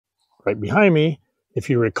right behind me, if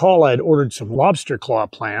you recall, I had ordered some lobster claw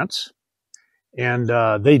plants, and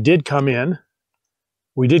they did come in.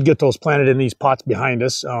 We did get those planted in these pots behind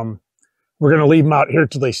us. We're going to leave them out here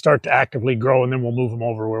till they start to actively grow, and then we'll move them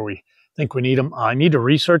over where we think we need them. I need to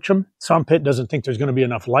research them. Sompit doesn't think there's going to be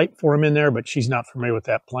enough light for them in there, but she's not familiar with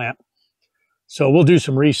that plant. So we'll do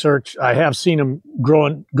some research. I have seen them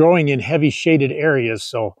growing in heavy shaded areas.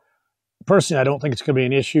 So personally, I don't think it's going to be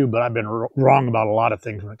an issue, but I've been wrong about a lot of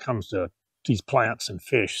things when it comes to these plants and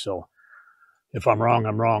fish. So if I'm wrong,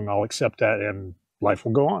 I'm wrong. I'll accept that and life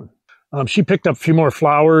will go on. She picked up a few more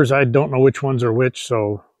flowers. I don't know which ones are which.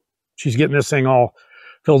 So she's getting this thing all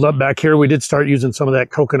filled up back here. We did start using some of that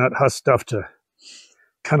coconut husk stuff to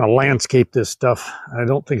kind of landscape this stuff. I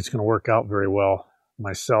don't think it's going to work out very well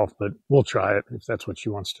myself, but we'll try it if that's what she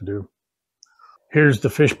wants to do. Here's the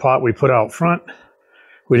fish pot we put out front.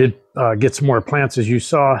 We did get some more plants, as you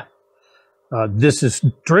saw. This is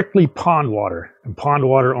strictly pond water and pond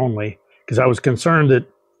water only, because I was concerned that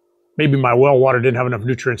maybe my well water didn't have enough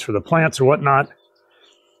nutrients for the plants or whatnot.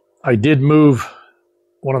 I did move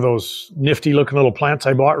one of those nifty looking little plants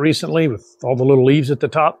I bought recently with all the little leaves at the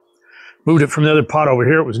top. Moved it from the other pot over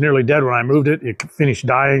here. It was nearly dead when I moved it. It finished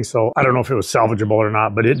dying, so I don't know if it was salvageable or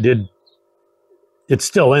not, but it did. It's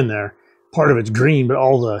still in there. Part of it's green, but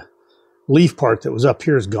all the leaf part that was up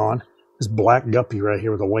here is gone. This black guppy right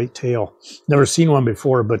here with a white tail. Never seen one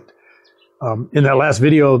before, but in that last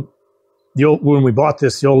video, when we bought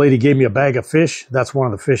this, the old lady gave me a bag of fish. That's one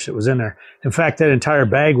of the fish that was in there. In fact, that entire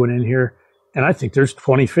bag went in here, and I think there's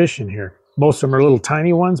 20 fish in here. Most of them are little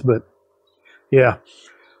tiny ones, but yeah.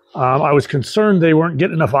 I was concerned they weren't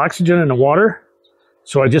getting enough oxygen in the water,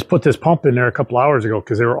 so I just put this pump in there a couple hours ago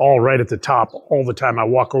because they were all right at the top all the time. I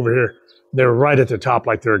walk over here, they're right at the top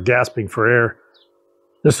like they're gasping for air.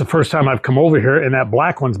 This is the first time I've come over here, and that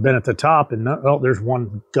black one's been at the top, and oh, there's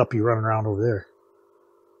one guppy running around over there.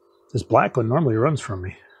 This black one normally runs from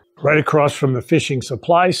me. Right across from the fishing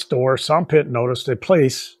supply store, Sompit noticed a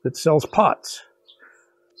place that sells pots.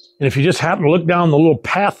 And if you just happen to look down the little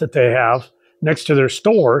path that they have next to their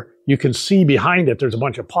store, you can see behind it, there's a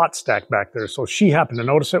bunch of pots stacked back there. So she happened to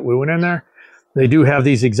notice it. We went in there. They do have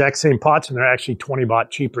these exact same pots, and they're actually 20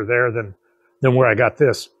 baht cheaper there than where I got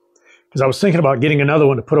this. Because I was thinking about getting another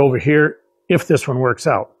one to put over here if this one works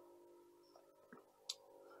out.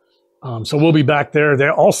 So we'll be back there. They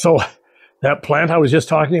also, that plant I was just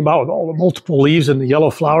talking about with all the multiple leaves and the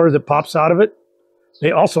yellow flower that pops out of it,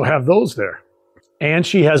 they also have those there. And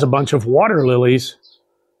she has a bunch of water lilies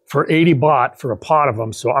for 80 baht for a pot of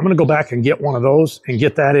them. So I'm going to go back and get one of those and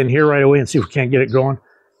get that in here right away and see if we can't get it going.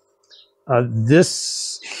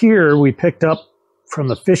 This here we picked up from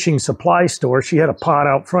the fishing supply store. She had a pot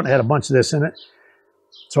out front, had a bunch of this in it.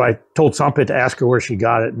 So I told Sompit to ask her where she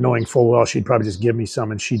got it, knowing full well she'd probably just give me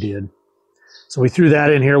some, and she did. So we threw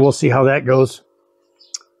that in here. We'll see how that goes.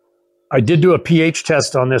 I did do a pH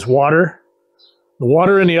test on this water. The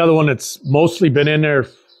water in the other one, it's mostly been in there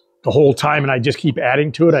the whole time, and I just keep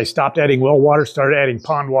adding to it. I stopped adding well water, started adding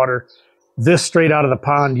pond water. This straight out of the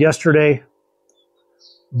pond yesterday,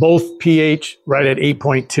 both pH right at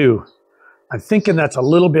 8.2. I'm thinking that's a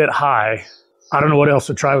little bit high. I don't know what else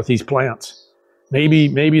to try with these plants.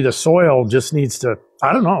 Maybe the soil just needs to,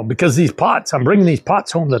 I don't know, because these pots, I'm bringing these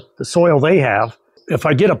pots home, the soil they have. If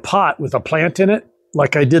I get a pot with a plant in it,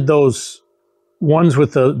 like I did those ones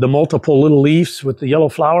with the multiple little leaves with the yellow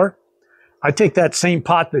flower, I take that same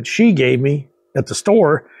pot that she gave me at the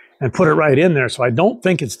store and put it right in there. So I don't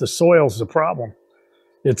think it's the soil's the problem.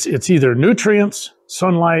 It's either nutrients,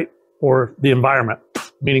 sunlight, or the environment,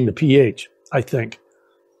 meaning the pH, I think.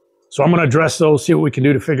 So I'm going to address those, see what we can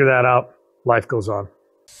do to figure that out. Life goes on.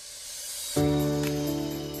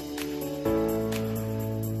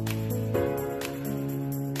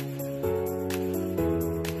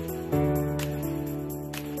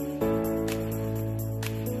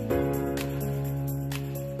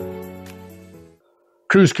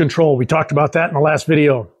 Cruise control, we talked about that in the last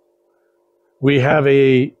video. We have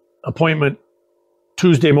a appointment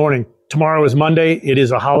Tuesday morning. Tomorrow is Monday. It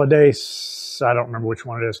is a holiday. I don't remember which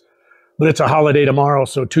one it is, but it's a holiday tomorrow.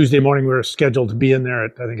 So Tuesday morning we're scheduled to be in there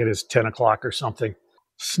at, I think it is 10 o'clock or something.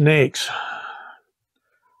 Snakes.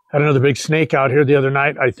 Had another big snake out here the other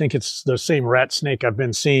night. I think it's the same rat snake I've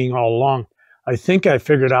been seeing all along. I think I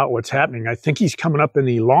figured out what's happening. I think he's coming up in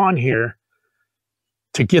the lawn here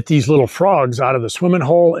to get these little frogs out of the swimming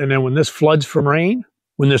hole. And then when this floods from rain,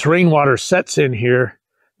 when this rainwater sets in here,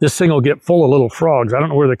 this thing will get full of little frogs. I don't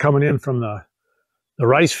know where they're coming in from the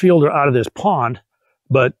rice field or out of this pond,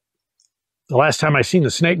 but the last time I seen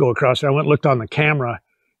the snake go across there, I went and looked on the camera,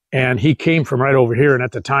 and he came from right over here, and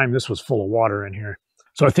at the time, this was full of water in here.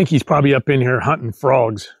 So I think he's probably up in here hunting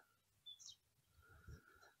frogs.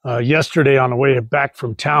 Yesterday on the way back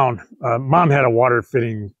from town, Mom had a water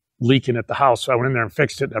fitting leaking at the house. So I went in there and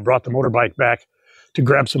fixed it. I brought the motorbike back to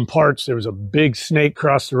grab some parts. There was a big snake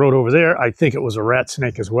across the road over there. I think it was a rat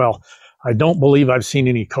snake as well. I don't believe I've seen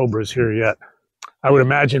any cobras here yet. I would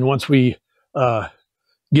imagine once we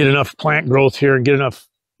get enough plant growth here and get enough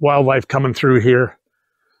wildlife coming through here,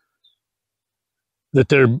 that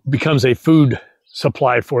there becomes a food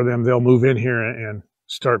supply for them, they'll move in here and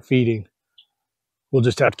start feeding. We'll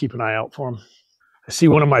just have to keep an eye out for them. I see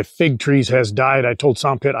one of my fig trees has died. I told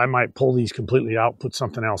Sompit I might pull these completely out, put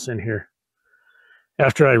something else in here.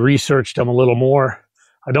 After I researched them a little more,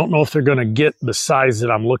 I don't know if they're going to get the size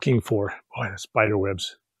that I'm looking for. Boy, the spider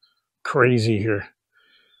web's crazy here.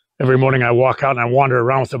 Every morning I walk out and I wander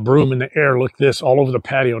around with a broom in the air. Look this, all over the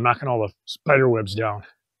patio, knocking all the spider webs down.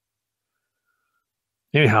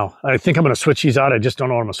 Anyhow, I think I'm going to switch these out. I just don't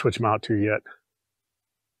know what I'm going to switch them out to yet.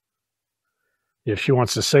 If she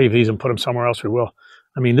wants to save these and put them somewhere else, we will.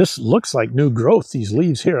 I mean, this looks like new growth, these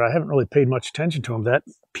leaves here. I haven't really paid much attention to them. That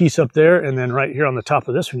piece up there, and then right here on the top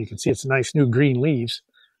of this one, you can see it's nice new green leaves.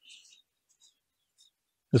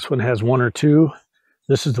 This one has one or two.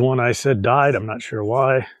 This is the one I said died. I'm not sure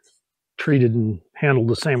why. Treated and handled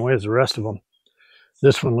the same way as the rest of them.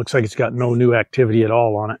 This one looks like it's got no new activity at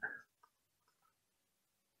all on it.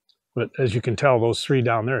 But as you can tell, those three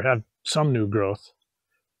down there have some new growth.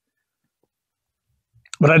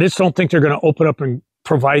 But I just don't think they're going to open up and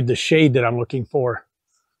provide the shade that I'm looking for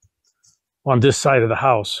on this side of the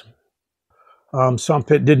house.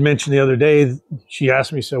 Sompit did mention the other day, she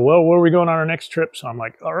asked me, said, well, where are we going on our next trip? So I'm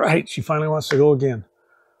like, all right, she finally wants to go again.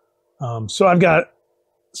 So I've got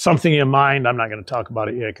something in mind. I'm not going to talk about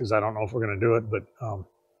it yet because I don't know if we're going to do it. But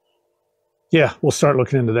yeah, we'll start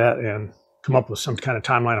looking into that and come up with some kind of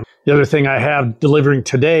timeline. The other thing I have delivering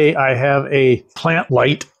today, I have a plant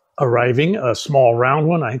light arriving, a small round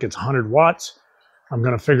one. I think it's 100 watts. I'm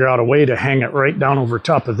going to figure out a way to hang it right down over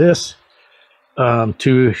top of this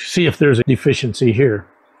to see if there's a deficiency here.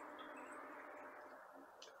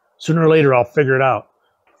 Sooner or later, I'll figure it out.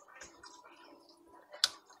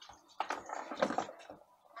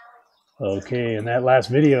 Okay, in that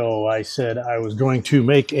last video, I said I was going to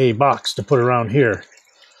make a box to put around here.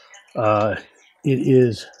 It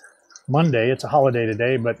is Monday. It's a holiday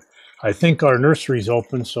today, but I think our nursery's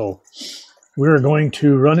open, so we're going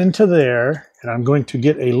to run into there, and I'm going to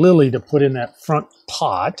get a lily to put in that front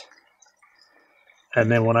pot.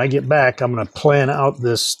 And then when I get back, I'm going to plan out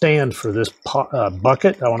this stand for this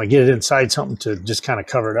bucket. I want to get it inside something to just kind of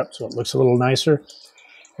cover it up so it looks a little nicer.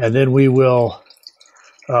 And then we will,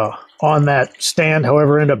 on that stand,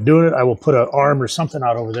 however I end up doing it, I will put an arm or something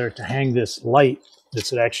out over there to hang this light.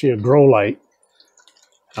 It's actually a grow light.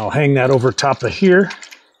 I'll hang that over top of here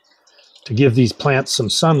to give these plants some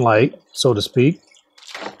sunlight, so to speak.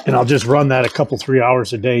 And I'll just run that a couple, 3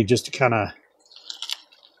 hours a day just to kind of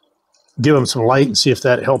give them some light and see if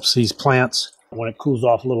that helps these plants. When it cools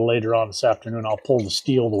off a little later on this afternoon, I'll pull the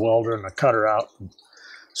steel, the welder, and the cutter out and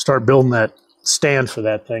start building that stand for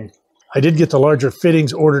that thing. I did get the larger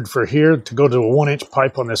fittings ordered for here to go to a 1-inch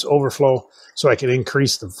pipe on this overflow so I can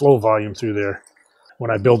increase the flow volume through there.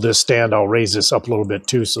 When I build this stand, I'll raise this up a little bit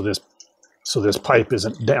too so this pipe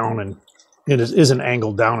isn't down and it isn't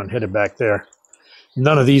angled down and headed back there.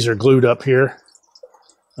 None of these are glued up here.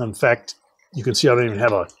 In fact, you can see I don't even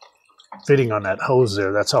have a fitting on that hose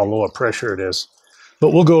there. That's how low a pressure it is. But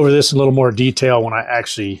we'll go over this in a little more detail when I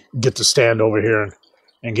actually get the stand over here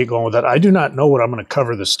and get going with that. I do not know what I'm going to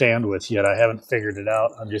cover the stand with yet. I haven't figured it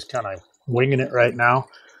out. I'm just kind of winging it right now.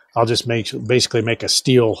 I'll just basically make a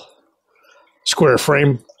steel square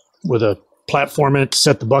frame with a platform in it to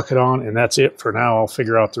set the bucket on, and that's it for now. I'll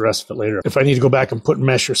figure out the rest of it later. If I need to go back and put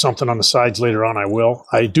mesh or something on the sides later on, I will.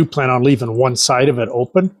 I do plan on leaving one side of it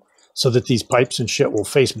open so that these pipes and shit will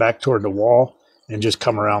face back toward the wall and just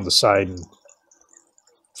come around the side and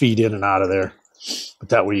feed in and out of there. But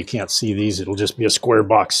that way you can't see these. It'll just be a square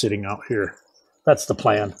box sitting out here. That's the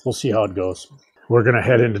plan. We'll see how it goes. We're going to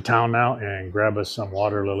head into town now and grab us some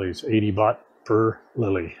water lilies. 80 baht per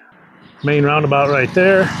lily. Main roundabout right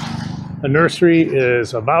there. The nursery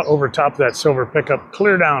is about over top of that silver pickup,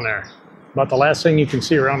 clear down there. About the last thing you can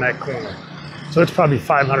see around that corner. So it's probably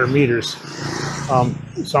 500 meters.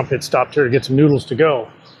 Sompit stopped here to get some noodles to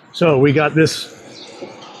go. So we got this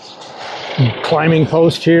climbing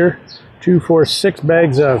post here. 2, 4, 6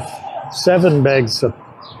 bags of 7 bags of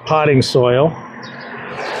potting soil.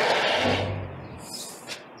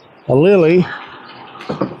 A lily,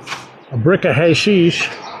 a brick of hashish,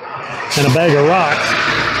 and a bag of rocks.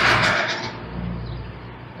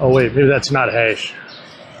 Oh wait, maybe that's not hash.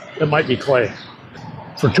 It might be clay.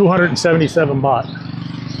 For 277 baht.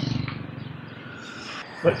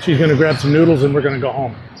 But she's going to grab some noodles and we're going to go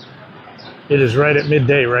home. It is right at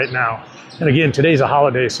midday right now. And again, today's a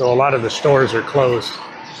holiday, so a lot of the stores are closed.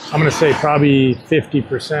 I'm going to say probably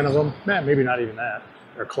 50% of them, maybe not even that,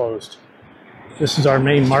 are closed. This is our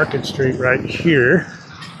main market street right here.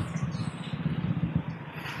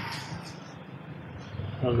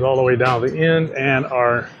 Goes all the way down the end, and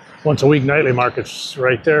our once a week nightly market's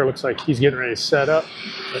right there. Looks like he's getting ready to set up.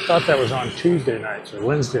 I thought that was on Tuesday nights or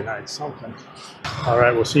Wednesday nights, something. All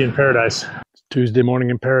right, we'll see you in Paradise. Tuesday morning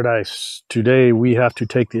in Paradise. Today we have to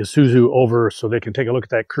take the Isuzu over so they can take a look at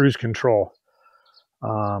that cruise control.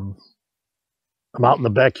 I'm out in the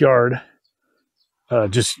backyard.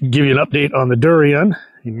 Just give you an update on the durian.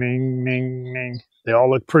 They all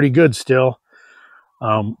look pretty good still.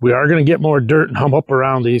 We are going to get more dirt and hum up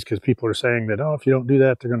around these because people are saying that, oh, if you don't do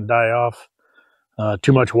that, they're going to die off.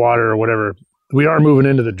 Too much water or whatever. We are moving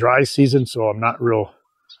into the dry season, so I'm not real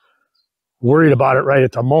worried about it right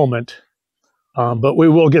at the moment. But we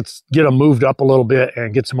will get them moved up a little bit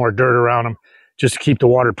and get some more dirt around them just to keep the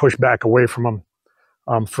water pushed back away from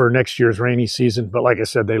them for next year's rainy season. But like I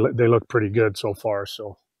said, they look pretty good so far.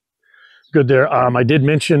 So good there. I did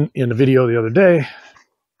mention in the video the other day,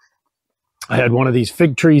 I had one of these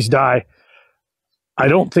fig trees die. I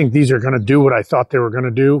don't think these are going to do what I thought they were going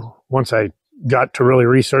to do once I got to really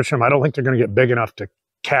research them. I don't think they're going to get big enough to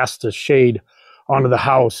cast the shade onto the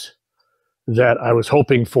house that I was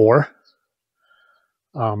hoping for.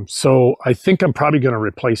 So I think I'm probably going to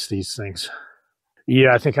replace these things.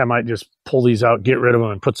 Yeah, I think I might just pull these out, get rid of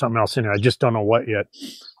them, and put something else in there. I just don't know what yet.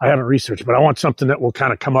 I haven't researched, but I want something that will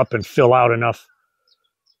kind of come up and fill out enough.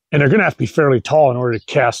 And they're going to have to be fairly tall in order to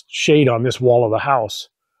cast shade on this wall of the house.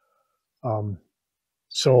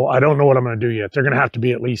 So I don't know what I'm going to do yet. They're going to have to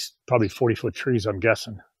be at least probably 40-foot trees, I'm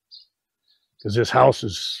guessing. Because this house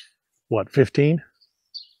is, what, 15?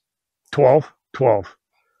 12? 12.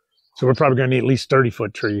 So we're probably going to need at least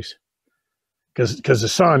 30-foot trees. Because the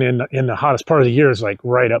sun in the hottest part of the year is like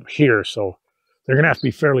right up here. So they're going to have to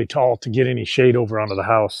be fairly tall to get any shade over onto the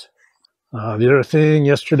house. The other thing,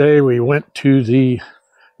 yesterday we went to the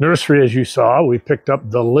nursery, as you saw. We picked up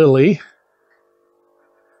the lily.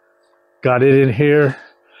 Got it in here.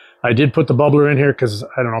 I did put the bubbler in here because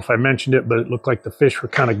I don't know if I mentioned it, but it looked like the fish were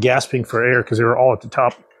kind of gasping for air because they were all at the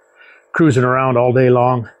top cruising around all day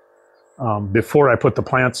long before I put the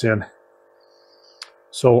plants in.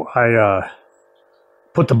 So I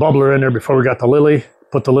put the bubbler in there before we got the lily,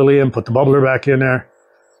 put the lily in, put the bubbler back in there.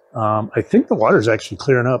 I think the water's actually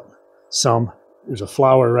clearing up some. There's a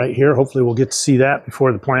flower right here. Hopefully we'll get to see that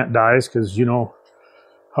before the plant dies because you know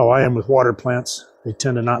how I am with water plants. They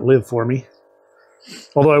tend to not live for me.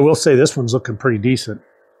 Although I will say this one's looking pretty decent.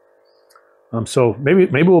 So maybe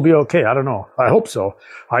we'll be okay. I don't know. I hope so.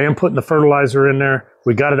 I am putting the fertilizer in there.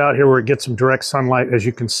 We got it out here where it gets some direct sunlight, as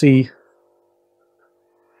you can see,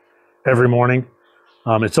 every morning.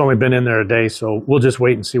 It's only been in there a day, so we'll just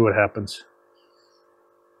wait and see what happens.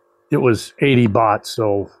 It was 80 baht,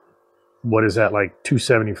 so what is that, like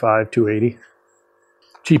 275, 280?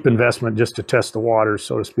 Cheap investment just to test the waters,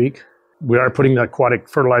 so to speak. We are putting the aquatic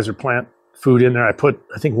fertilizer plant food in there. I put,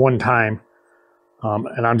 I think, one time,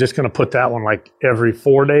 and I'm just going to put that one like every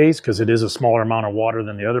 4 days because it is a smaller amount of water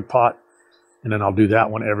than the other pot. And then I'll do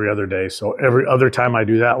that one every other day. So every other time I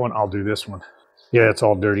do that one, I'll do this one. Yeah, it's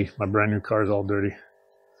all dirty. My brand new car is all dirty.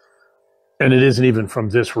 And it isn't even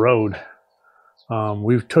from this road.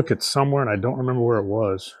 We took it somewhere, and I don't remember where it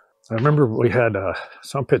was. I remember we had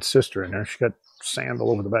Sunpit's sister in there. She got sand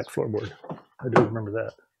all over the back floorboard. I do remember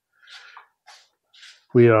that.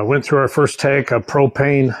 We went through our first tank of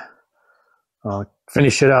propane,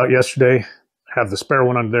 finished it out yesterday. Have the spare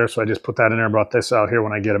one under there, so I just put that in there, brought this out here.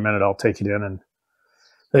 When I get a minute, I'll take it in. And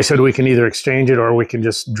they said we can either exchange it or we can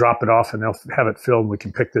just drop it off and they'll have it filled. We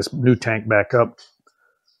can pick this new tank back up.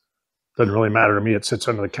 Doesn't really matter to me. It sits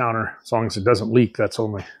under the counter. As long as it doesn't leak, that's the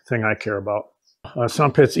only thing I care about.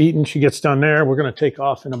 Sunpit's eating. She gets done there. We're going to take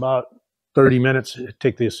off in about 30 minutes,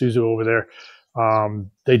 take the Isuzu over there.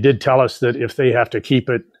 They did tell us that if they have to keep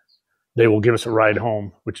it, they will give us a ride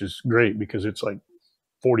home, which is great because it's like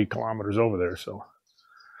 40 kilometers over there. So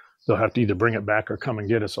they'll have to either bring it back or come and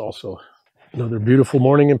get us also. Another beautiful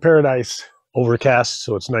morning in Paradise. Overcast,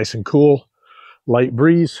 so it's nice and cool. Light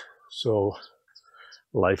breeze, so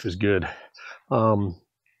life is good. Took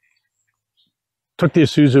the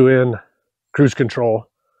Isuzu in, cruise control.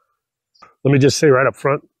 Let me just say right up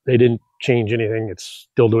front, they didn't change anything. It's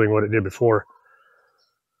still doing what it did before.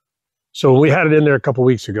 So we had it in there a couple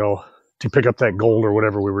weeks ago to pick up that gold or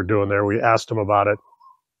whatever we were doing there. We asked them about it,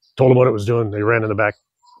 told them what it was doing. They ran in the back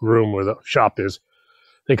room where the shop is.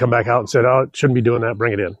 They come back out and said, oh, it shouldn't be doing that.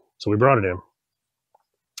 Bring it in. So we brought it in.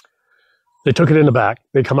 They took it in the back.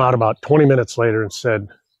 They come out about 20 minutes later and said,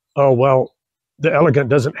 oh, well, the Elegant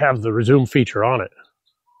doesn't have the resume feature on it.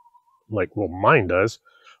 I'm like, well, mine does.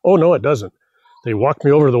 Oh, no, it doesn't. They walked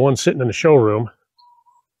me over to the one sitting in the showroom,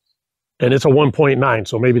 and it's a 1.9,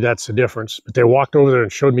 so maybe that's the difference. But they walked over there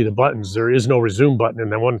and showed me the buttons. There is no resume button in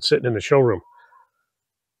the one sitting in the showroom.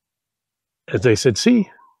 And they said, see,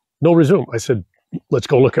 no resume. I said, let's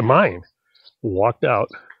go look at mine. Walked out.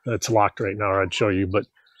 It's locked right now, or I'd show you, but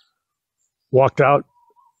walked out.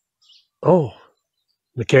 Oh,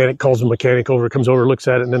 mechanic calls the mechanic over, comes over, looks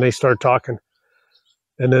at it, and then they start talking.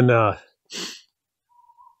 And then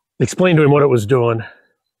explained to him what it was doing.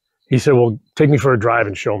 He said, well, take me for a drive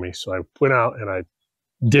and show me. So I went out and I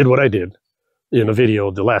did what I did in the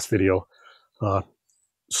video, the last video.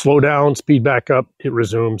 Slow down, speed back up, it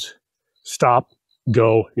resumes. Stop,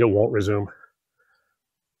 go, it won't resume.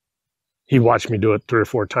 He watched me do it 3 or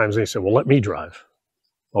 4 times and he said, well, let me drive.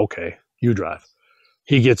 Okay, you drive.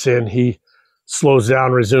 He gets in, he slows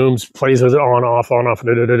down, resumes, plays with it on, off,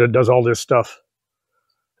 and does all this stuff.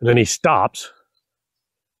 And then he stops,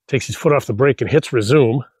 takes his foot off the brake and hits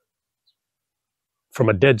resume from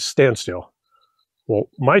a dead standstill. Well,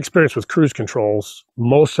 my experience with cruise controls,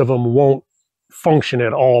 most of them won't function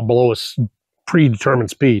at all below a predetermined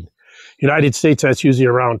speed. United States, that's usually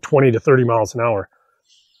around 20 to 30 miles an hour.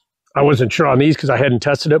 I wasn't sure on these because I hadn't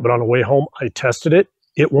tested it, but on the way home, I tested it.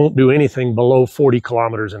 It won't do anything below 40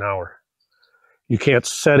 kilometers an hour. You can't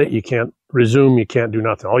set it, you can't resume, you can't do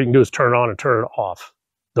nothing. All you can do is turn it on and turn it off,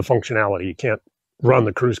 the functionality. You can't run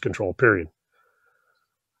the cruise control, period.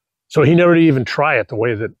 So he never did even try it the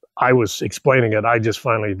way that I was explaining it. I just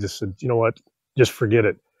finally just said, you know what, just forget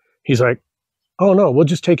it. He's like, oh no, we'll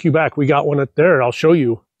just take you back. We got one up there. I'll show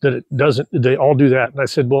you that it doesn't, they all do that. And I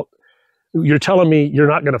said, well, you're telling me you're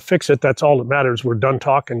not going to fix it. That's all that matters. We're done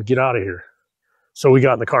talking. Get out of here. So we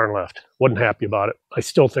got in the car and left. Wasn't happy about it. I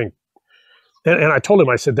still think, and I told him,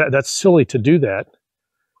 I said, that's silly to do that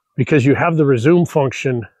because you have the resume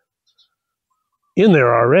function in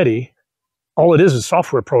there already. All it is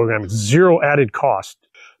software program. It's zero added cost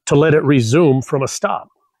to let it resume from a stop.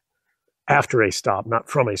 After a stop, not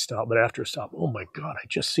from a stop, but after a stop. Oh my God, I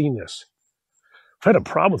just seen this. I've had a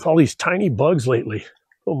problem with all these tiny bugs lately.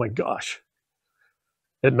 Oh my gosh.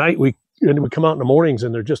 At night, we come out in the mornings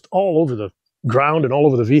and they're just all over the ground and all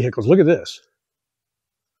over the vehicles. Look at this.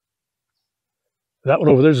 That one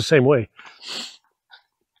over there's the same way.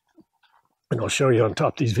 And I'll show you on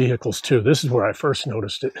top of these vehicles too. This is where I first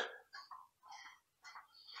noticed it.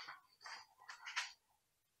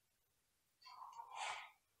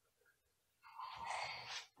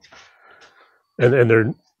 And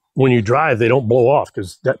they're, when you drive, they don't blow off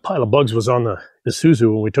because that pile of bugs was on the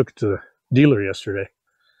Isuzu when we took it to the dealer yesterday.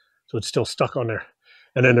 So it's still stuck on there.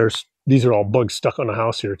 And then these are all bugs stuck on the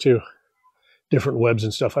house here too. Different webs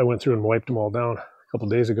and stuff. I went through and wiped them all down a couple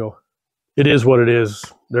days ago. It is what it is.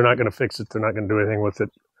 They're not going to fix it. They're not going to do anything with it.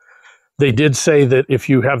 They did say that if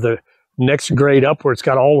you have the next grade up where it's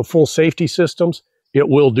got all the full safety systems, it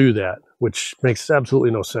will do that, which makes absolutely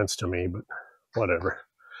no sense to me, but whatever.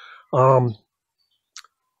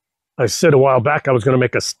 I said a while back I was going to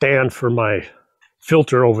make a stand for my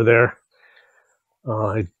filter over there.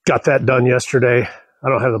 I got that done yesterday. I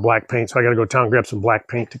don't have the black paint, so I got to go down and grab some black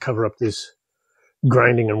paint to cover up this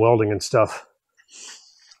grinding and welding and stuff.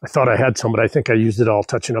 I thought I had some, but I think I used it all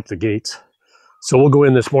touching up the gates. So we'll go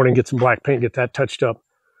in this morning, get some black paint, get that touched up,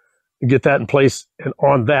 and get that in place. And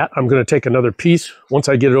on that, I'm going to take another piece. Once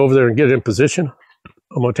I get it over there and get it in position,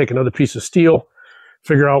 I'm going to take another piece of steel,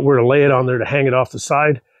 figure out where to lay it on there to hang it off the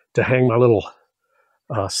side, to hang my little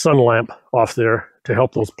sun lamp off there to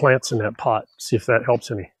help those plants in that pot. See if that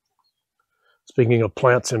helps any. Speaking of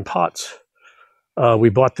plants in pots, we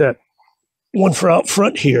bought that one for out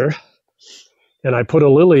front here, and I put a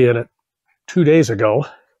lily in it 2 days ago,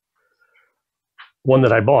 one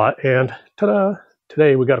that I bought, and ta-da,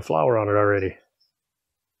 today we got a flower on it already.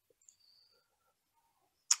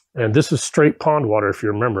 And this is straight pond water, if you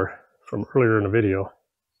remember from earlier in the video.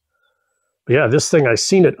 But yeah, this thing, I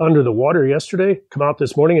seen it under the water yesterday, come out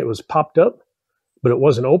this morning, it was popped up, but it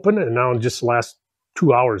wasn't open, and now in just the last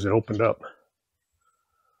 2 hours it opened up.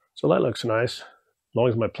 So that looks nice. As long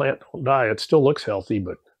as my plant don't die, it still looks healthy,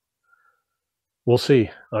 but we'll see.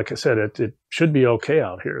 Like I said, it should be okay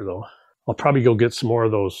out here, though. I'll probably go get some more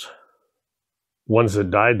of those ones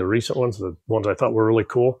that died, the recent ones, the ones I thought were really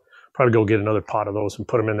cool. Probably go get another pot of those and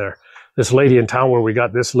put them in there. This lady in town where we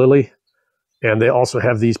got this lily, and they also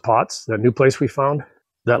have these pots, that new place we found,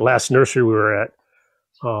 that last nursery we were at,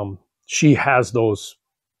 she has those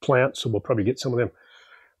plants, so we'll probably get some of them.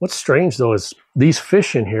 What's strange though is these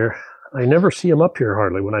fish in here, I never see them up here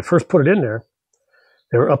hardly. When I first put it in there,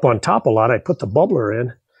 they were up on top a lot. I put the bubbler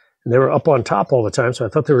in, and they were up on top all the time, so I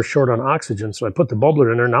thought they were short on oxygen, so I put the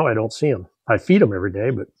bubbler in there. Now I don't see them. I feed them every day,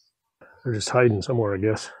 but they're just hiding somewhere, I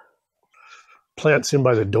guess. Plants in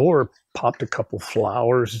by the door popped a couple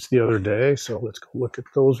flowers the other day, so let's go look at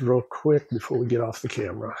those real quick before we get off the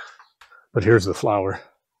camera. But here's the flower.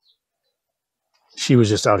 She was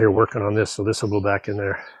just out here working on this, so this will go back in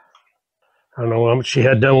there. I don't know how much she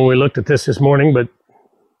had done when we looked at this morning, but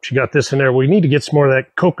she got this in there. We need to get some more of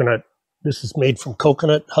that coconut. This is made from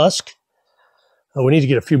coconut husk. We need to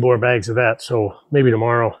get a few more bags of that, so maybe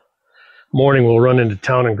tomorrow morning we'll run into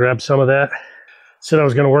town and grab some of that. Said I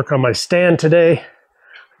was going to work on my stand today.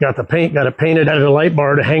 Got the paint, got it painted, added a light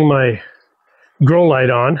bar to hang my grow light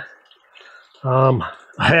on. I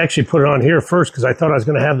actually put it on here first because I thought I was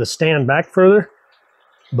going to have the stand back further,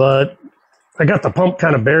 but I got the pump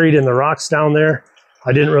kind of buried in the rocks down there.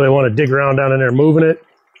 I didn't really want to dig around down in there moving it.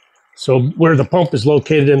 So where the pump is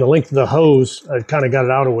located in the length of the hose, I kind of got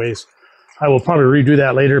it out of ways. I will probably redo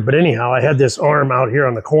that later, but anyhow, I had this arm out here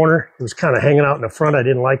on the corner. It was kind of hanging out in the front. I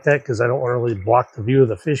didn't like that because I don't want to really block the view of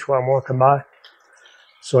the fish while I'm walking by.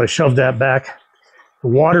 So I shoved that back. The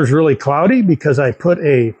water's really cloudy because I put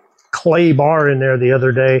a clay bar in there the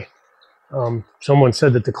other day. Someone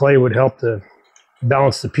said that the clay would help to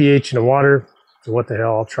balance the pH in the water. So what the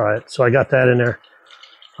hell, I'll try it. So I got that in there.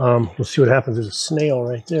 We'll see what happens. There's a snail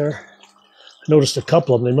right there. I noticed a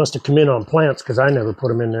couple of them. They must have come in on plants because I never put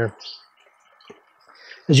them in there.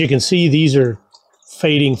 As you can see, these are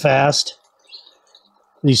fading fast.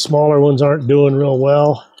 These smaller ones aren't doing real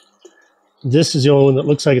well. This is the only one that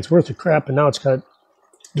looks like it's worth a crap, and now it's got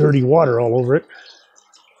dirty water all over it.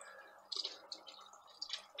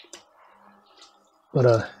 But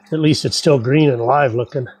at least it's still green and alive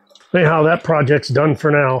looking. Anyhow, that project's done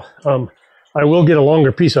for now. I will get a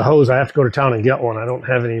longer piece of hose. I have to go to town and get one. I don't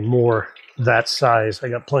have any more that size. I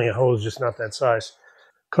got plenty of hose, just not that size.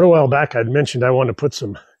 Quite a while back, I'd mentioned I wanted to put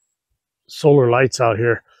some solar lights out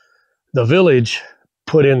here. The village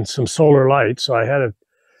put in some solar lights, so I had a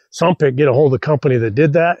Sumpit get a hold of the company that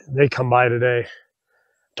did that. They come by today.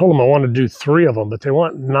 Told them I wanted to do 3 of them, but they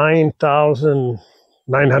want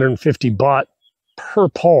 9,950 baht per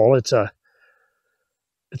pole. It's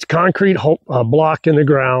concrete block in the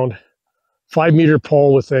ground, 5-meter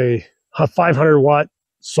pole with a 500-watt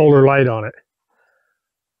solar light on it.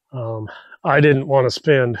 I didn't want to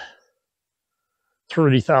spend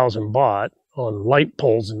 30,000 baht on light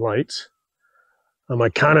poles and lights. I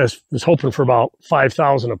kind of was hoping for about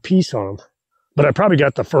 5,000 a piece on them, but I probably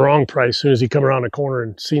got the Farong price. As soon as he come around the corner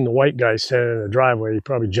and seen the white guy standing in the driveway, he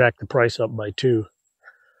probably jacked the price up by 2.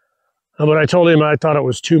 But I told him I thought it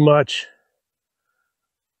was too much.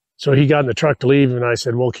 So he got in the truck to leave, and I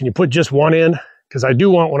said, well, can you put just one in? Because I do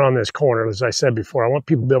want one on this corner, as I said before. I want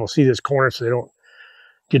people to be able to see this corner so they don't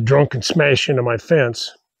get drunk and smash into my fence.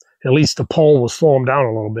 At least the pole will slow them down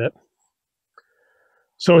a little bit.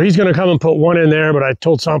 So he's going to come and put one in there, but I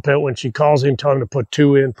told Sampet when she calls him, tell him to put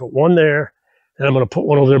 2 in, put one there, and I'm going to put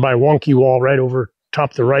one over there by Wonky Wall right over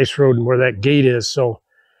top of the rice road and where that gate is. So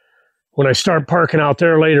when I start parking out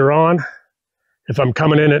there later on, if I'm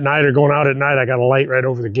coming in at night or going out at night, I got a light right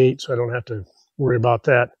over the gate, so I don't have to worry about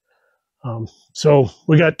that. So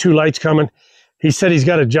we got 2 lights coming. He said he's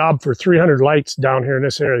got a job for 300 lights down here in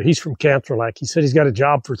this area. He's from Camphor. He said he's got a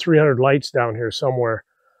job for 300 lights down here somewhere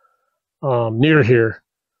near here.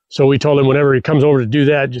 So we told him whenever he comes over to do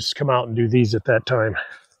that, just come out and do these at that time.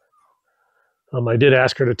 I did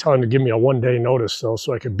ask her to tell him to give me a 1-day notice, though,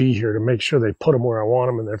 so I could be here to make sure they put them where I want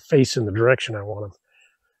them and they're facing the direction I want them.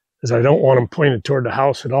 Because I don't want them pointed toward the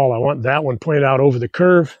house at all. I want that one pointed out over the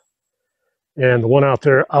curve and the one out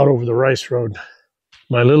there out over the rice road.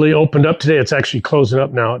 My lily opened up today. It's actually closing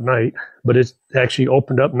up now at night, but it's actually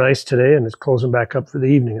opened up nice today and it's closing back up for the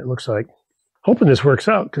evening, it looks like. Hoping this works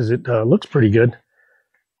out because it looks pretty good.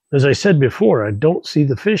 As I said before, I don't see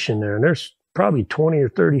the fish in there, and there's probably 20 or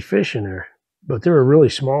 30 fish in there, but there are really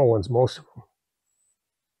small ones, most of them.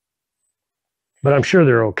 But I'm sure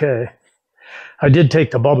they're okay. I did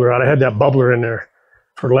take the bubbler out. I had that bubbler in there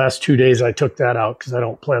for the last 2 days. I took that out because I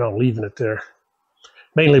don't plan on leaving it there,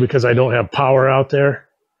 mainly because I don't have power out there.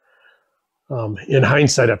 In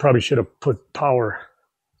hindsight, I probably should have put power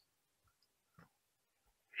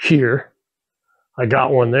here. I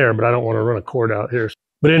got one there, but I don't want to run a cord out here.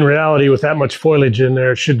 But in reality, with that much foliage in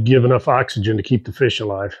there, it should give enough oxygen to keep the fish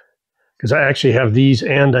alive. Because I actually have these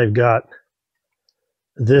and I've got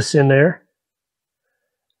this in there.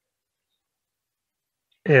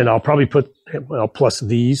 And I'll probably put, well, plus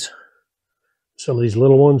these. Some of these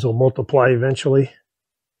little ones will multiply eventually.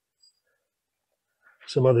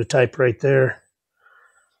 Some other type right there.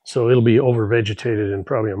 So it'll be over vegetated in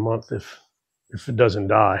probably a month if it doesn't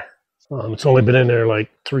die. It's only been in there like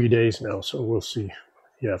 3 days now, so we'll see.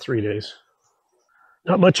 Yeah, 3 days.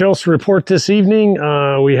 Not much else to report this evening.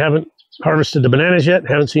 We haven't harvested the bananas yet.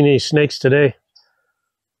 Haven't seen any snakes today.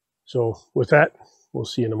 So with that, we'll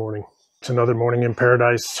see you in the morning. It's another morning in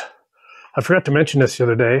paradise. I forgot to mention this the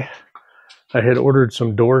other day. I had ordered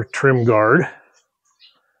some door trim guard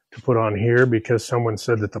to put on here because someone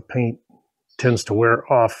said that the paint tends to wear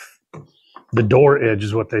off the door edge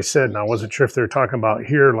is what they said. And I wasn't sure if they were talking about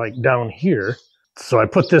here, like down here. So I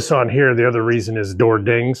put this on here. The other reason is door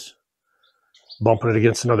dings. Bumping it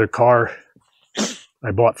against another car.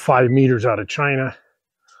 I bought 5 meters out of China.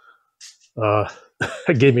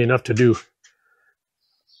 It gave me enough to do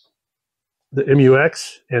the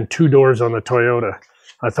MUX and 2 doors on the Toyota.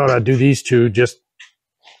 I thought I'd do these 2 just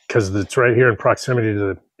because it's right here in proximity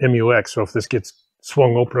to the MUX. So if this gets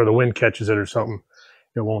swung open or the wind catches it or something,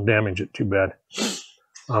 it won't damage it too bad.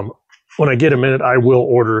 When I get a minute, I will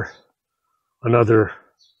order another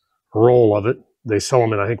roll of it. They sell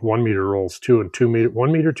them in, I think, 1 meter rolls too, and 2 meter,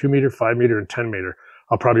 1 meter, 2 meter, 5 meter, and 10 meter.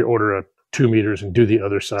 I'll probably order a 2 meters and do the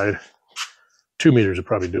other side. 2 meters will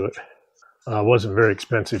probably do it. Wasn't very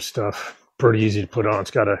expensive stuff. Pretty easy to put on.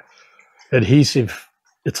 It's got a adhesive.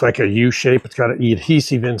 It's like a U shape. It's got an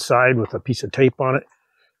adhesive inside with a piece of tape on it.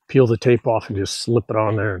 Peel the tape off and just slip it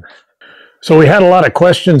on there. So we had a lot of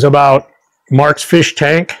questions about Mark's fish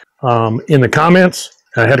tank in the comments.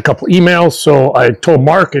 I had a couple emails, so I told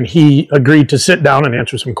Mark, and he agreed to sit down and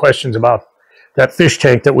answer some questions about that fish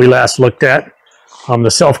tank that we last looked at,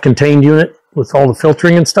 the self-contained unit with all the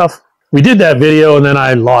filtering and stuff. We did that video, and then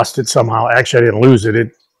I lost it somehow. Actually, I didn't lose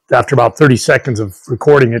it. After about 30 seconds of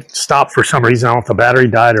recording, it stopped for some reason. I don't know if the battery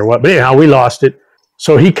died or what, but anyhow, we lost it.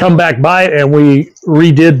 So he come back by, and we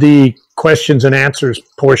redid the questions and answers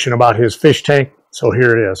portion about his fish tank. So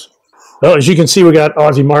here it is. Well, as you can see, we got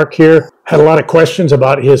Aussie Mark here. Had a lot of questions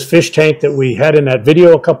about his fish tank that we had in that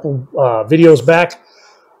video a couple videos back.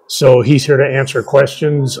 So he's here to answer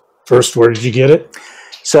questions. First, where did you get it?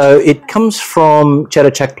 So it comes from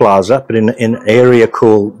Chatuchak Plaza, but in an area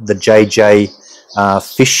called the JJ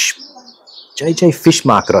Fish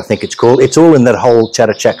Market, I think it's called. It's all in that whole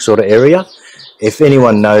Chatuchak sort of area. If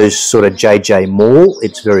anyone knows sort of JJ Mall,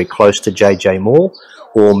 it's very close to JJ Mall,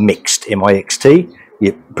 or Mixed, M-I-X-T.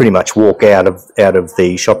 You pretty much walk out of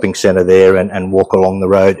the shopping centre there and walk along the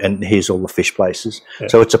road, and here's all the fish places. Yeah.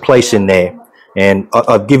 So it's a place in there. And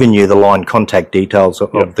I've given you the line contact details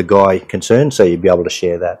of the guy concerned, so you'll be able to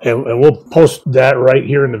share that. And we'll post that right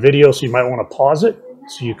here in the video, so you might want to pause it,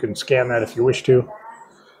 so you can scan that if you wish to.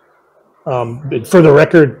 For the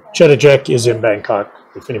record, Chatuchak is in Bangkok,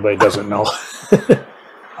 if anybody doesn't know.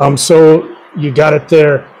 So you got it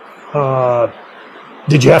there.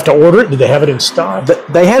 Did you have to order it? Did they have it in stock?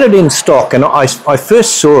 They had it in stock, and I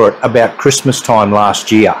first saw it about Christmas time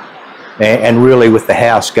last year, and really with the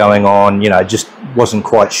house going on, you know, just wasn't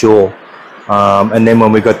quite sure. And then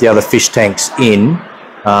when we got the other fish tanks in,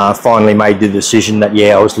 finally made the decision that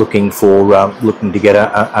I was looking to get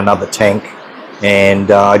another tank, and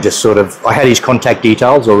I had his contact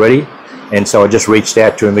details already, and so I just reached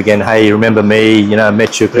out to him again. Hey, remember me? You know,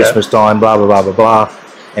 met you Christmas time, blah blah blah blah blah.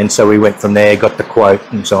 And so we went from there, got the quote,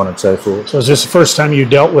 and so on and so forth. So is this the first time you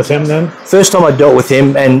dealt with him then? First time I dealt with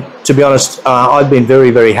him, and to be honest, I've been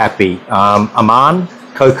very, very happy. Aman,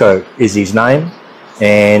 Coco is his name,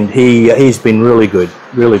 and he's been really good,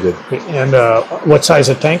 really good. And what size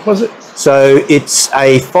of tank was it? So it's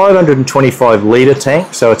a 525 litre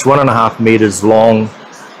tank, so it's 1.5 metres long.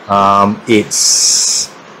 I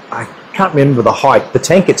can't remember the height. The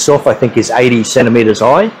tank itself, I think, is 80 centimetres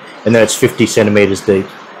high, and then it's 50 centimetres deep.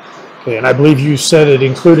 Okay, and I believe you said it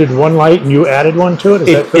included one light and you added one to it, is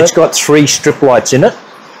that correct? It's got 3 strip lights in it,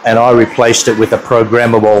 and I replaced it with a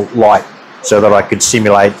programmable light so that I could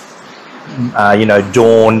simulate,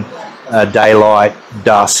 dawn, daylight,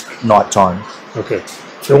 dusk, nighttime. Okay.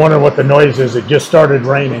 If you're wondering what the noise is, it just started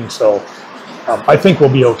raining, so I think we'll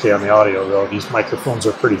be okay on the audio, though. These microphones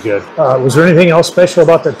are pretty good. Was there anything else special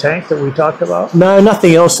about the tank that we talked about? No,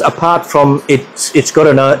 nothing else apart from it's got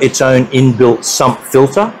its own inbuilt sump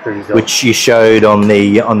filter, which you showed on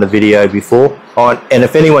the video before. And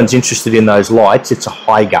if anyone's interested in those lights, it's a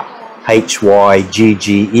Hygger, Hygger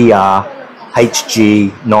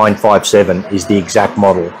HG957 is the exact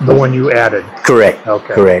model. The one you added. Correct.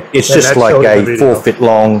 Okay. Correct. It's just like a 4 foot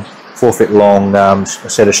long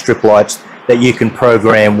set of strip lights. that you can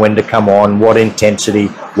program when to come on, what intensity,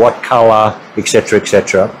 what color, etc.,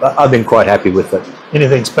 etc. I've been quite happy with it.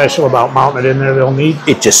 Anything special about mounting it in there they'll need?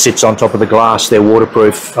 It just sits on top of the glass. They're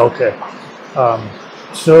waterproof. Okay.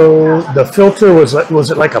 So the filter was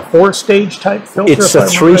it like a 4-stage type filter? It's a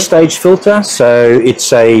 3-stage filter. So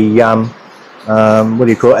it's a what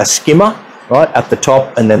do you call it? A skimmer, right, at the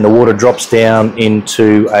top, and then the water drops down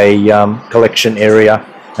into a collection area,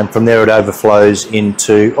 and from there it overflows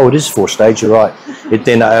into, oh, it is 4-stage, you're right. It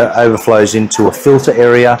then overflows into a filter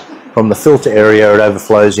area. From the filter area, it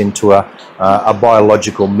overflows into a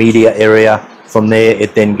biological media area. From there,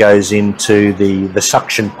 it then goes into the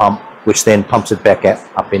suction pump, which then pumps it back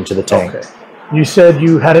up into the tank. Okay. You said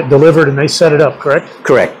you had it delivered and they set it up, correct?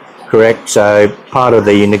 Correct. So part of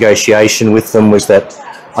the negotiation with them was that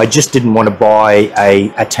I just didn't want to buy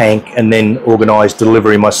a tank and then organise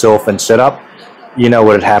delivery myself and set up. You know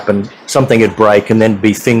what had happened? Something would break and then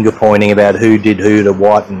be finger pointing about who did who to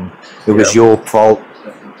what, and it was your fault.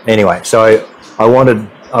 Anyway, so I wanted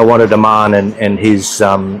Aman and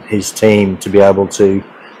his team to be able to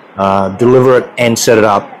deliver it and set it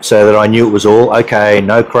up so that I knew it was all okay,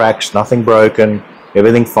 no cracks, nothing broken,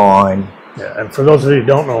 everything fine. Yeah, and for those of you who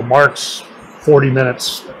don't know, Mark's 40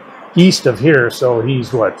 minutes east of here, so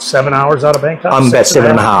he's what, 7 hours out of Bangkok? I'm about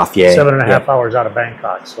 7.5, yeah. 7.5 hours out of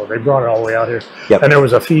Bangkok, so they brought it all the way out here. Yep. And there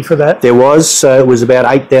was a fee for that? There was. It was about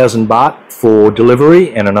 8,000 baht for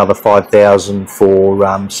delivery and another 5,000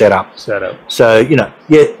 for setup. So, you know,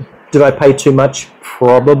 yeah, did I pay too much?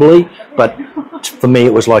 Probably, but for me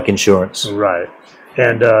it was like insurance. Right.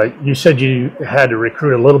 And you said you had to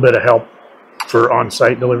recruit a little bit of help for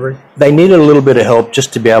on-site delivery? They needed a little bit of help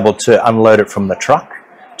just to be able to unload it from the truck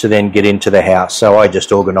to then get into the house. So I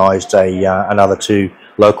just organised another 2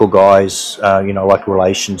 local guys, you know, like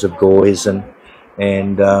relations of Goys, and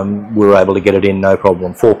we were able to get it in no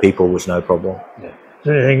problem. 4 people was no problem. Yeah. Is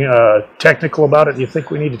there anything technical about it do you think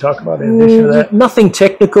we need to talk about in addition to that? Nothing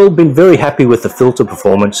technical. Been very happy with the filter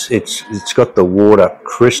performance. It's got the water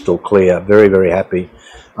crystal clear. Very, very happy.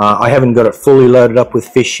 I haven't got it fully loaded up with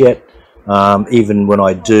fish yet. Even when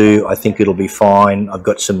I do, I think it'll be fine. I've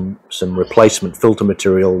got some replacement filter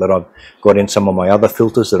material that I've got in some of my other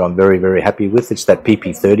filters that I'm very, very happy with. It's that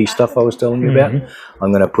PP30 stuff I was telling you about.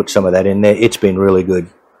 I'm going to put some of that in there. It's been really good.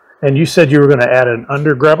 And you said you were going to add an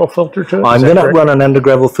under gravel filter to it? I'm going to run an under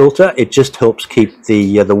gravel filter. It just helps keep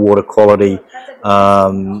the water quality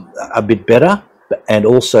a bit better, and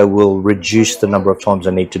also will reduce the number of times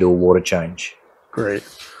I need to do a water change. Great.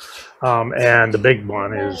 And the big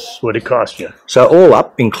one is what it cost you. So all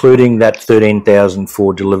up, including that 13,000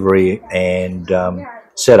 for delivery and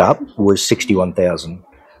setup, was 61,000.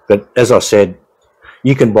 But as I said,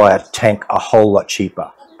 you can buy a tank a whole lot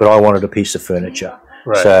cheaper. But I wanted a piece of furniture,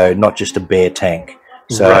 so not just a bare tank.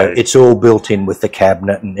 So it's all built in with the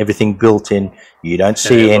cabinet and everything built in. You don't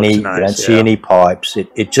see any, nice, you don't see any pipes.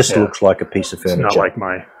 It just looks like a piece of furniture. It's not like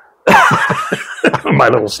my my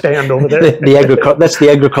little stand over there. That's the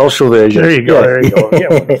agricultural version. There you go. There you go. Yeah,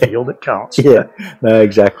 well, the field it counts. Yeah, no,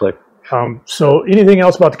 exactly. So anything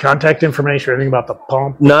else about the contact information or anything about the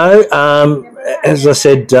pump? No. As I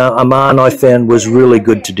said, Aman I found was really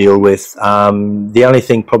good to deal with. The only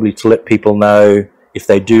thing probably to let people know, if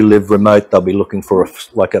they do live remote, they'll be looking for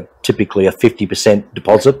typically a 50%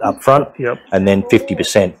 deposit up front, and then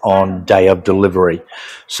 50% on day of delivery.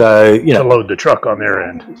 So, you know, to load the truck on their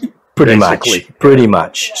end. Pretty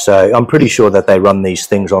much. So I'm pretty sure that they run these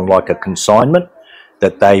things on like a consignment,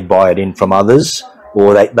 that they buy it in from others,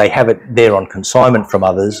 or they have it there on consignment from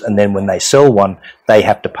others, and then when they sell one, they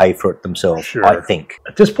have to pay for it themselves, I think.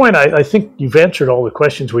 At this point, I think you've answered all the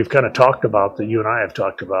questions we've kind of talked about, that you and I have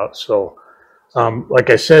talked about. So, like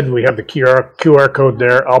I said, we have the QR code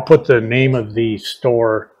there. I'll put the name of the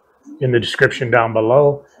store in the description down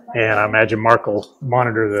below, and I imagine Mark will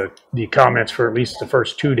monitor the comments for at least the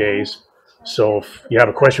first 2 days. So if you have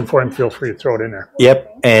a question for him, feel free to throw it in there.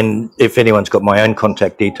 Yep, and if anyone's got my own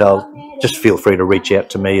contact details, just feel free to reach out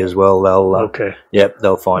to me as well. They'll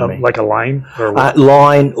they'll find me. Like a line? Or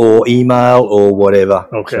line or email or whatever.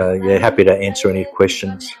 Okay. So, yeah, happy to answer any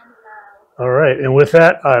questions. All right, and with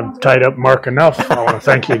that, I've tied up Mark enough. I want to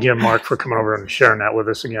thank you again, Mark, for coming over and sharing that with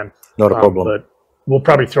us again. Not a problem. But we'll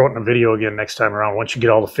probably throw it in a video again next time around once you get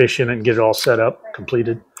all the fish in it and get it all set up,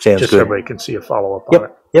 completed. Sounds just good. So everybody can see a follow-up on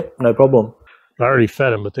it. Yep, no problem. I already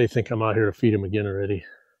fed them, but they think I'm out here to feed them again already.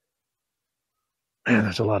 Man,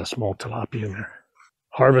 there's a lot of small tilapia in there.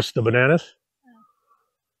 Harvest the bananas?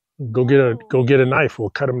 Go get a knife. We'll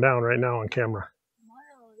cut them down right now on camera.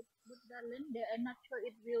 Tomorrow, with the lender, I'm not sure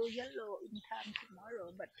it will yellow in time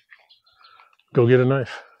tomorrow, but... Go get a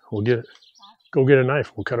knife. We'll get it. Go get a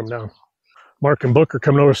knife. We'll cut them down. Mark and Book are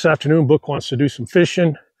coming over this afternoon. Book wants to do some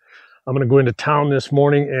fishing. I'm going to go into town this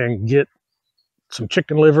morning and get some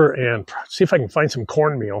chicken liver and see if I can find some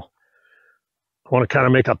cornmeal. I want to kind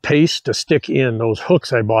of make a paste to stick in those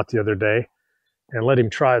hooks I bought the other day and let him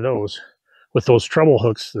try those. With those treble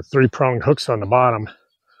hooks, the 3-pronged hooks on the bottom,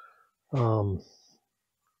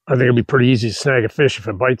 I think it'll be pretty easy to snag a fish if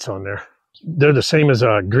it bites on there. They're the same as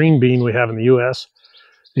a green bean we have in the U.S.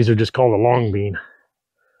 These are just called a long bean.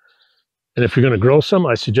 And if you're going to grow some,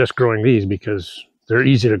 I suggest growing these because they're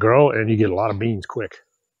easy to grow and you get a lot of beans quick.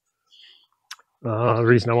 The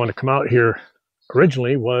reason I wanted to come out here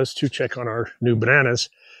originally was to check on our new bananas.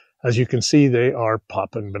 As you can see, they are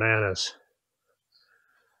popping bananas.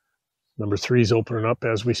 Number 3 is opening up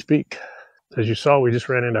as we speak. As you saw, we just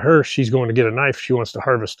ran into her. She's going to get a knife. She wants to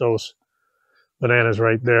harvest those bananas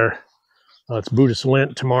right there. It's Buddhist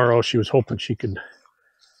Lent tomorrow. She was hoping she could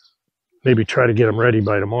maybe try to get them ready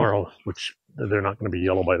by tomorrow, which they're not going to be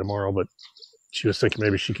yellow by tomorrow, but she was thinking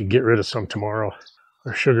maybe she could get rid of some tomorrow.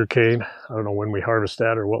 Or sugar cane. I don't know when we harvest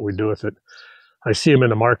that or what we do with it. I see them in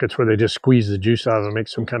the markets where they just squeeze the juice out of it and make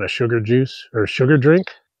some kind of sugar juice or sugar drink.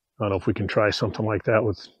 I don't know if we can try something like that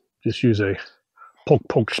with just use a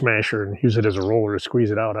poke smasher and use it as a roller to squeeze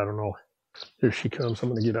it out. I don't know. Here she comes. I'm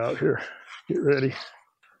going to get out here. Get ready.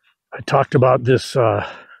 I talked about this,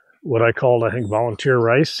 what I called, I think, volunteer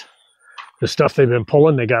rice. The stuff they've been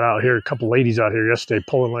pulling. They got out here, a couple ladies out here yesterday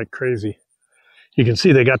pulling like crazy. You can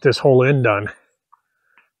see they got this whole end done.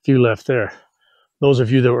 A few left there. Those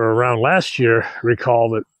of you that were around last year recall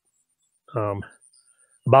that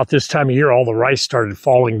about this time of year, all the rice started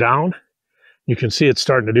falling down. You can see it's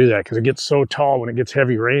starting to do that because it gets so tall when it gets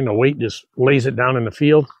heavy rain, the weight just lays it down in the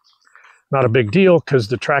field. Not a big deal because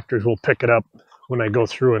the tractors will pick it up when they go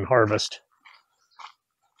through and harvest.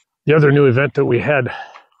 The other new event that we had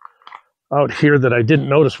out here that I didn't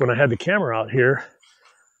notice when I had the camera out here,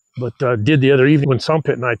 but did the other evening when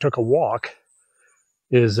Sumpit and I took a walk,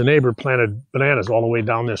 is the neighbor planted bananas all the way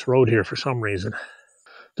down this road here for some reason.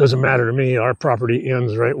 Doesn't matter to me. Our property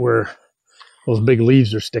ends right where those big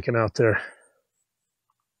leaves are sticking out there.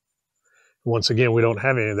 Once again, we don't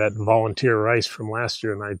have any of that volunteer rice from last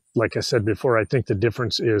year. And like I said before, I think the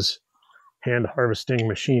difference is hand harvesting,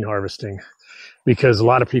 machine harvesting, because a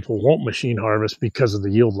lot of people won't machine harvest because of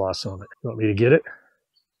the yield loss on it. You want me to get it?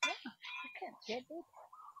 Yeah, I can get it.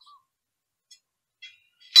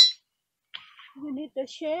 You need the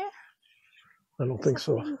share? I don't think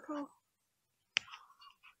so.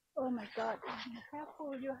 Oh my God, be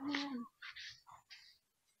careful your hand.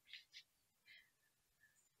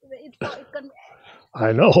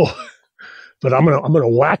 I know, but I'm gonna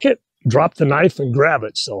whack it, drop the knife, and grab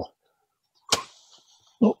it. So,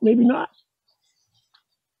 oh, maybe not.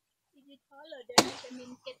 If it's taller, then you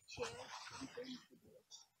can get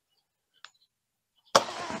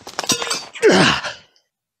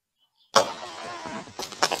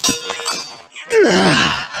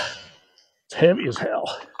It's heavy as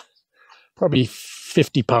hell. Probably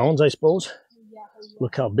 50 pounds, I suppose. Yeah.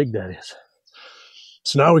 Look how big that is.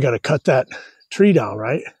 So now we got to cut that tree down,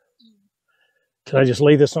 right? Can I just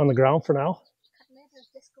lay this on the ground for now?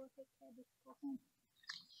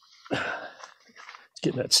 It's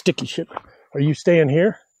getting that sticky shit. Are you staying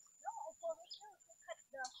here?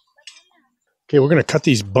 Okay, we're going to cut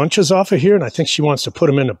these bunches off of here, and I think she wants to put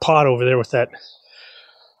them in a pot over there with that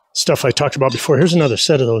stuff I talked about before. Here's another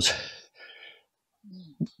set of those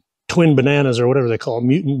twin bananas or whatever they call them,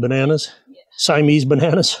 mutant bananas, Siamese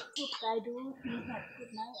bananas.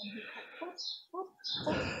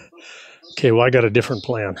 Okay, well, I got a different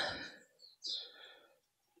plan.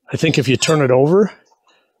 I think if you turn it over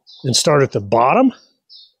and start at the bottom,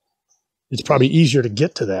 it's probably easier to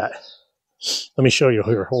get to that. Let me show you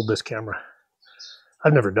here. Hold this camera.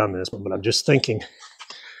 I've never done this, but I'm just thinking.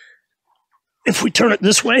 If we turn it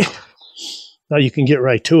this way, now you can get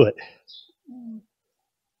right to it.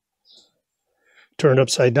 Turn it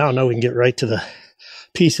upside down, now we can get right to the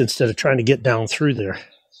piece instead of trying to get down through there.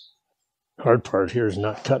 Hard part here is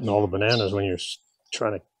not cutting all the bananas when you're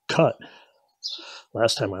trying to cut.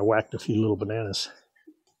 Last time I whacked a few little bananas.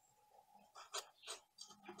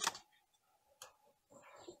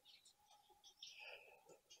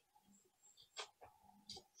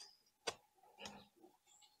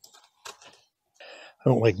 I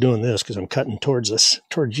don't like doing this because I'm cutting towards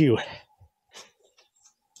you.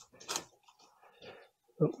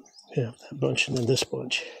 Oh, yeah, that bunch and then this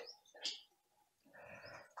bunch.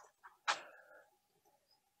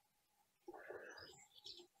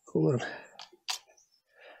 Hold on.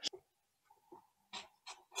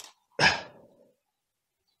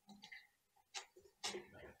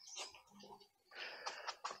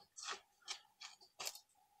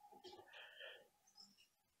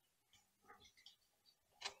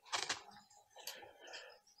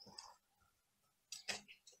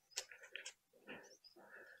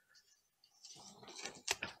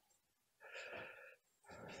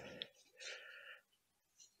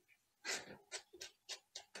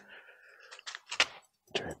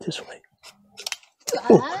 this way.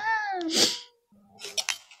 Oh.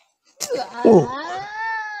 Oh.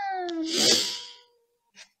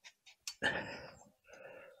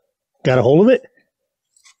 Got a hold of it?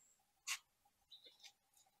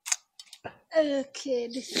 Okay,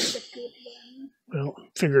 this is a good one. Well,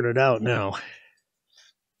 figured it out now.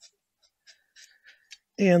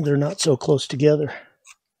 And they're not so close together.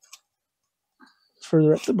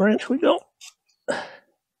 Further up the branch we go.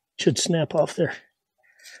 Should snap off there.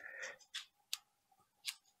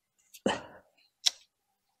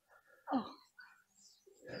 Oh.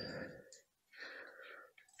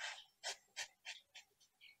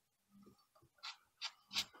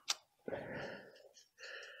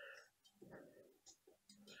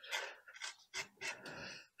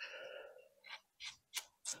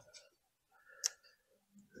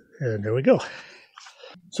 And there we go.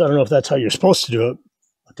 So I don't know if that's how you're supposed to do it,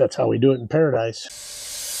 but that's how we do it in Paradise.